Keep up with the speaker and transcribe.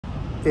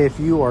if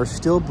you are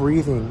still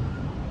breathing,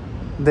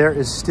 there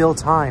is still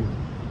time.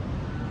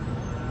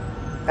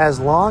 As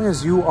long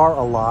as you are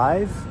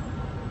alive,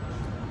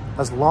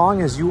 as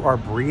long as you are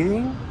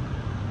breathing,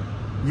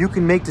 you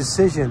can make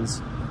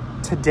decisions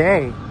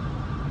today,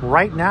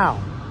 right now,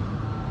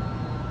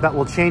 that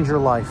will change your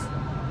life.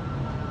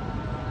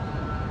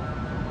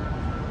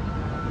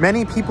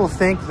 Many people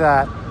think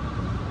that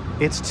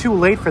it's too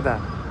late for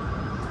them.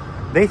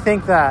 They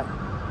think that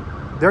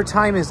their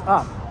time is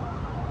up.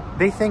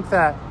 They think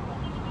that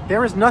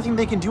there is nothing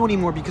they can do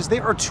anymore because they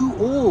are too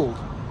old.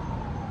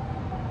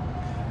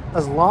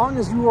 As long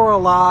as you are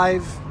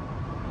alive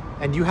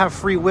and you have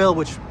free will,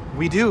 which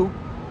we do,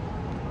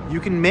 you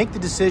can make the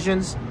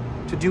decisions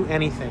to do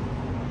anything.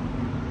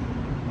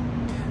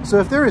 So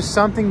if there is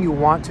something you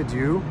want to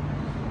do,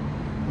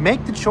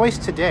 make the choice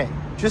today.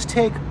 Just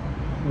take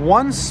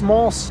one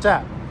small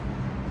step.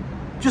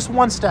 Just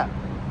one step.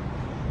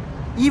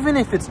 Even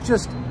if it's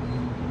just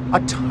a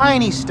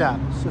tiny step.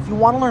 So if you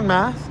want to learn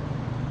math,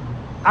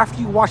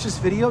 after you watch this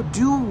video,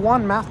 do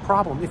one math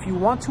problem. If you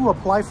want to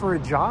apply for a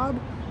job,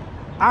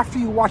 after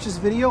you watch this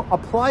video,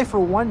 apply for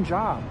one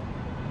job.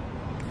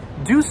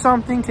 Do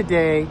something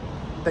today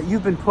that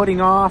you've been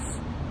putting off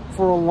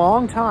for a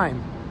long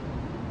time,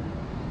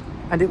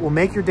 and it will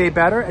make your day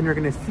better, and you're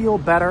going to feel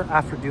better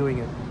after doing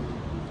it.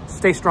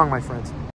 Stay strong, my friends.